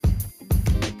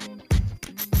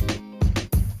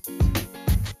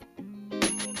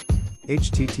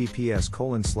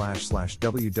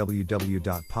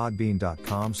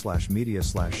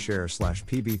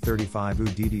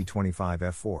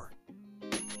https://www.podbean.com/media/share/pb35udd25f4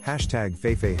 Hashtag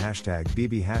Feifei Hashtag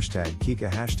Bibi Hashtag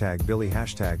Kika Hashtag Billy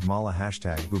Hashtag Mala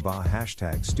Hashtag Buba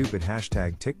Hashtag Stupid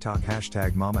Hashtag TikTok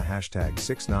Hashtag Mama Hashtag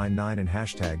 699 and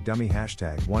Hashtag Dummy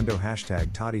Hashtag Wando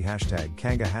Hashtag Toddy Hashtag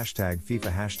Kanga Hashtag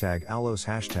FIFA Hashtag Alos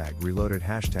Hashtag Reloaded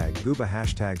Hashtag Gooba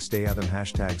Hashtag Stayatham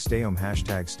Hashtag Stayhome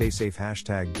Hashtag Stay Safe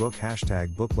Hashtag Book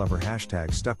Hashtag Book Lover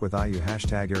Hashtag Stuck With IU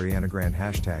Hashtag Ariana Grande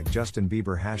Hashtag Justin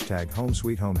Bieber Hashtag Home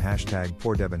Sweet Home Hashtag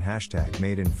Poor Devon Hashtag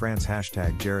Made in France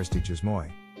Hashtag Jaristiches Moi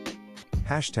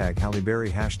Hashtag Halle Berry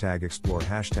Hashtag Explore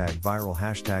Hashtag Viral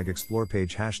Hashtag Explore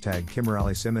Page Hashtag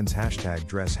Kimberly Simmons Hashtag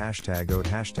Dress Hashtag Ode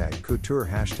Hashtag Couture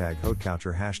Hashtag Haute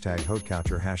Couture Hashtag Haute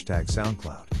Couture Hashtag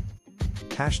SoundCloud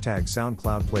Hashtag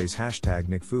SoundCloud Plays Hashtag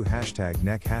NickFu Hashtag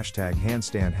Neck Hashtag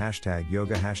Handstand Hashtag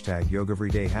Yoga Hashtag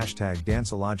YogaEveryday Hashtag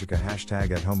Danceologica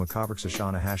Hashtag At Home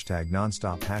Akavarksashana Hashtag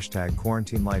Nonstop Hashtag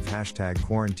Quarantine Life Hashtag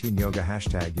Quarantine Yoga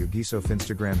Hashtag Yogisof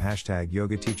Instagram Hashtag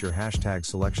Yoga Teacher Hashtag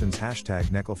Selections Hashtag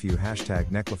Necklefew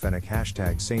Hashtag Necklefenic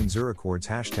Hashtag Saint Zurichords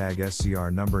Hashtag SCR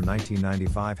Number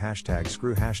 1995 Hashtag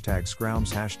Screw Hashtag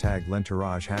Scroums Hashtag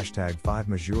Lentourage Hashtag 5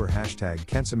 Majour Hashtag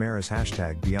Kensamaras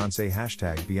Hashtag Beyonce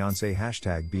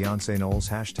Hashtag Beyonce Knowles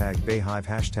Hashtag Bayhive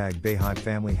Hashtag Bayhive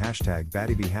Family Hashtag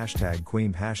Battybee Hashtag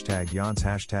Queen Hashtag Yance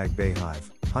Hashtag Bayhive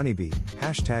Honeybee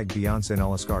Hashtag Beyonce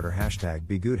Nullis Carter Hashtag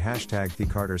Be Good Hashtag The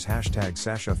Carters Hashtag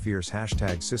Sasha Fierce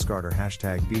Hashtag Siscarter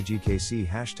Hashtag BGKC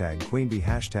Hashtag Queenbee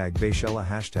Hashtag Bayshella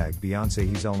Hashtag Beyonce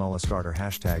Hazel Nullis Carter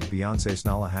Hashtag Beyonce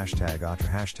Snala Hashtag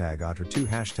Otter2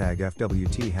 Hashtag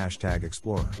FWT Hashtag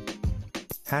Explorer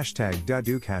Hashtag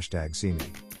Daduke Hashtag See Me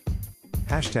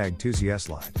Hashtag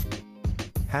 2CSLide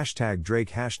Hashtag Drake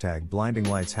Hashtag Blinding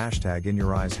Lights Hashtag In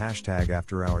Your Eyes Hashtag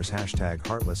After Hours Hashtag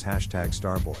Heartless Hashtag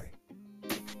Starboy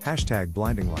Hashtag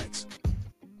Blinding Lights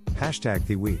Hashtag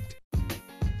The Weeked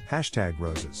Hashtag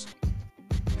Roses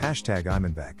Hashtag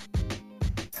Imanbek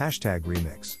Hashtag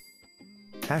Remix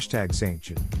Hashtag Saint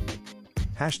John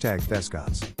Hashtag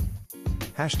Thescots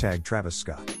Hashtag Travis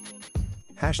Scott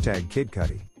Hashtag Kid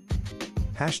Cudi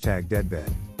Hashtag Deadbed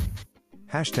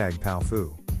Hashtag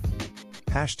Powfu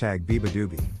Hashtag Biba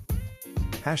Doobie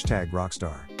Hashtag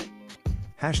Rockstar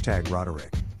Hashtag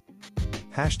Roderick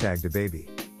Hashtag DaBaby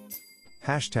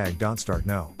Hashtag Don't Start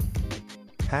No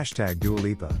Hashtag Dua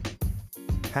Lipa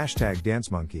Hashtag Dance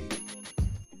Monkey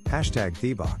Hashtag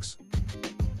Thebox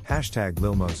Hashtag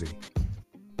Lil Mosey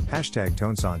Hashtag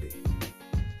Tone Sandi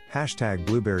Hashtag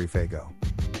Blueberry Fago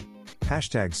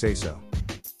Hashtag Say So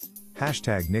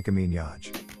Hashtag Nicki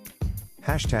Minaj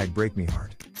Hashtag Break Me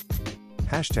Heart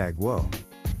Hashtag Whoa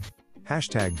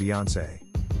Hashtag Beyonce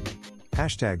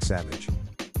Hashtag Savage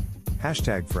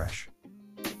Hashtag Fresh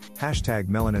Hashtag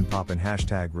Melanin Poppin'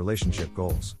 Hashtag Relationship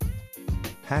Goals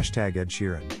Hashtag Ed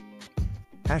Sheeran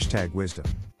Hashtag Wisdom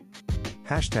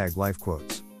Hashtag Life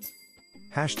Quotes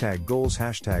Hashtag Goals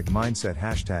Hashtag Mindset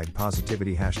Hashtag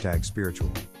Positivity Hashtag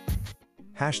Spiritual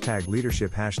Hashtag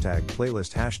Leadership Hashtag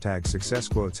Playlist Hashtag Success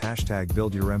Quotes Hashtag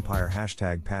Build Your Empire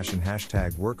Hashtag Passion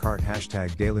Hashtag Work Hard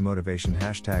Hashtag Daily Motivation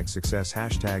Hashtag Success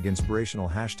Hashtag Inspirational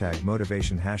Hashtag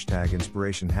Motivation Hashtag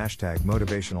Inspiration Hashtag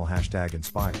Motivational Hashtag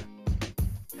Inspire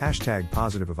Hashtag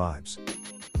Positive Vibes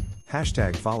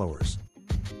Hashtag Followers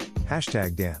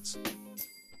Hashtag Dance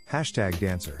Hashtag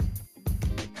Dancer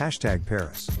Hashtag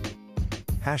Paris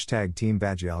Hashtag Team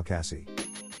Badji Al-Kasi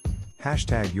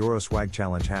Hashtag Euroswag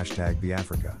Challenge Hashtag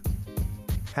BeAfrica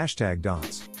Hashtag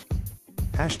Dance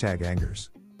Hashtag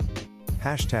Angers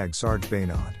Hashtag Sarge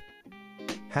Baynod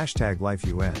Hashtag Life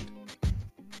You End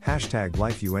Hashtag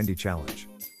Life You Endy Challenge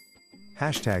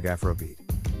Hashtag Afrobeat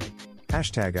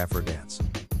Hashtag Afrodance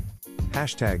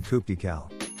Hashtag Kupti Cal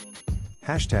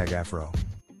Hashtag Afro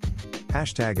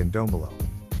Hashtag Ndombolo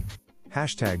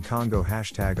Hashtag Congo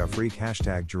Hashtag Afrique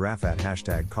Hashtag Girafat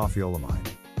Hashtag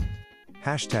Coffeeolamide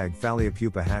Hashtag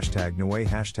Phalliopupa Hashtag Noe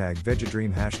Hashtag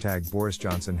Vegadream Hashtag Boris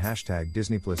Johnson Hashtag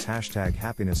Disney Plus Hashtag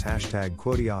Happiness Hashtag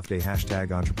Quote Off Day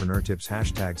Hashtag Entrepreneur Tips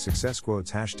Hashtag Success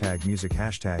Quotes Hashtag Music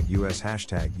Hashtag US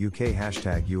Hashtag UK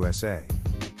Hashtag USA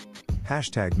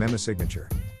Hashtag Mema Signature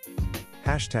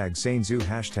Hashtag Sainzu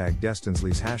Hashtag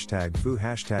Destinsleys Hashtag Foo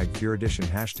Hashtag Furidition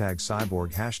Hashtag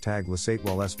Cyborg Hashtag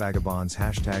Lasatewell S Vagabonds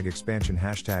Hashtag Expansion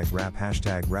Hashtag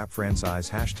Rap Franchise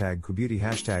Hashtag Kubeauty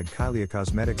Hashtag Kylie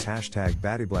Cosmetics Hashtag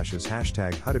Battyblushes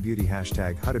Hashtag Huda Beauty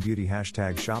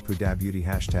Hashtag Shop Huda Beauty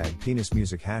Hashtag Penis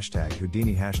Music Hashtag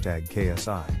Houdini Hashtag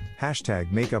KSI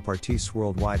Hashtag Makeup Artists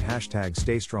Worldwide Hashtag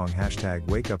Stay Strong Hashtag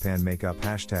Wake Up and Makeup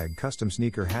Hashtag Custom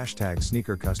Sneaker Hashtag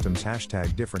Sneaker Customs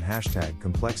Hashtag Different Hashtag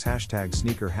Complex Hashtag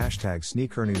sneaker hashtag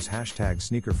sneaker news hashtag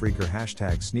sneaker freaker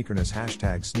hashtag sneakerness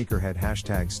hashtag sneakerhead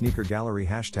hashtag sneaker gallery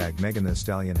hashtag Megan Thee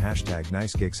Stallion hashtag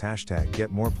nice gigs hashtag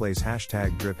get more plays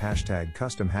hashtag drip hashtag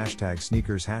custom hashtag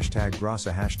sneakers hashtag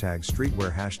grassa hashtag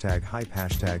streetwear hashtag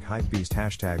hype beast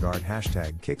hashtag art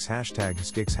hashtag kicks hashtag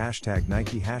skicks hashtag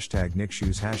Nike hashtag Nick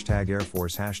shoes hashtag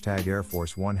Air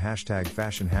Force One hashtag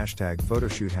fashion hashtag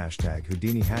photoshoot hashtag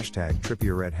Houdini hashtag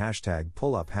Trippier Red hashtag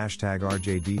pull up hashtag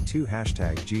RJD2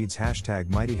 hashtag Jeeds hashtag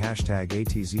mighty hashtag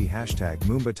ATZ hashtag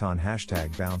Moombaton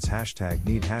hashtag bounce hashtag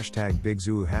need hashtag Big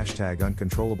Zoo hashtag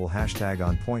uncontrollable hashtag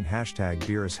on point hashtag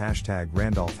Beerus hashtag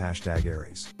Randolph hashtag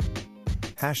Aries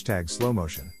hashtag slow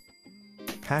motion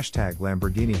hashtag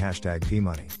Lamborghini hashtag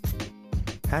P-Money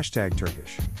hashtag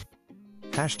Turkish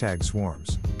hashtag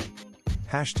swarms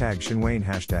hashtag Shinwayne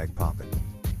hashtag poppin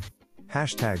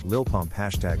hashtag Lil Pump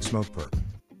hashtag smoke perp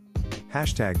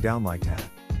hashtag down like that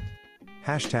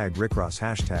hashtag Rick Ross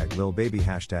hashtag Lil Baby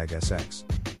hashtag SX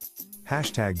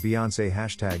hashtag Beyonce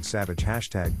hashtag savage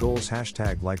hashtag goals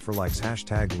hashtag like for likes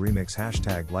hashtag remix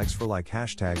hashtag likes for like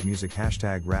hashtag music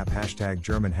hashtag rap hashtag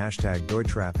German hashtag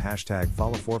Deutschrap hashtag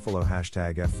follow forfollow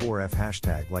hashtag F4F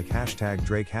hashtag like hashtag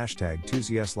Drake hashtag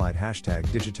 2ZSlide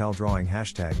hashtag digital drawing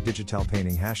hashtag digital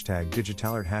painting hashtag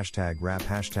digitalart hashtag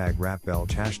rap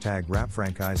belch hashtag rap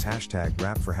franchise hashtag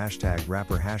rap for hashtag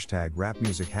rapper hashtag rap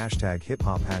music hashtag hip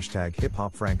hop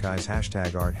franchise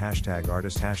hashtag art hashtag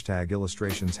artist hashtag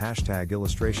illustrations hashtag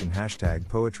illustration hashtag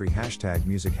poetry hashtag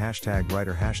music hashtag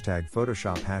writer hashtag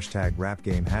photoshop hashtag rap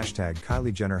game hashtag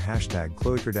Kylie Jenner hashtag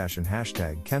Khloe Kardashian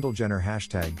hashtag Kendall Jenner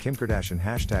hashtag Kim Kardashian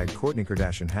hashtag Kourtney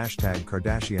Kardashian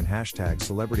hashtag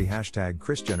celebrity hashtag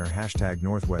Kris Jenner hashtag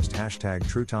Northwest hashtag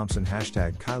True Thompson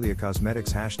hashtag Kylie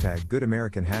Cosmetics hashtag Good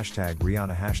American hashtag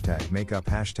Rihanna hashtag makeup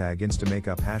hashtag Insta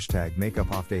makeup hashtag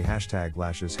makeup off day hashtag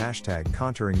lashes hashtag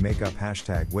contouring makeup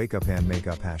hashtag wake up and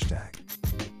makeup hashtag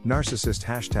narcissist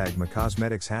hashtag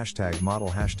macosmetics hashtag model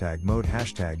hashtag mode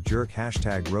hashtag jerk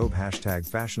hashtag robe hashtag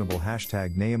fashionable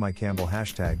hashtag Naomi Campbell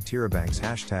hashtag Tyra Banks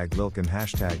hashtag Lilkim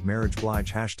hashtag marriage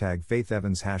blige hashtag Faith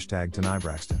Evans hashtag Tanai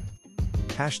Braxton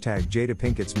hashtag Jada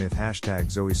Pinkett Smith hashtag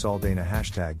Zoe Saldana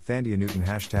hashtag Thandia Newton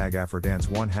hashtag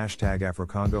Afrodance1 hashtag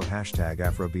Afrocongo hashtag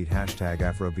Afrobeat hashtag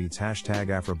Afrobeats hashtag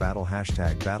Afrobattle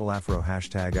hashtag Battle Afro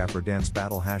hashtag Afrodance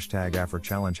Battle hashtag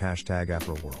Afrochallenge hashtag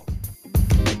Afroworld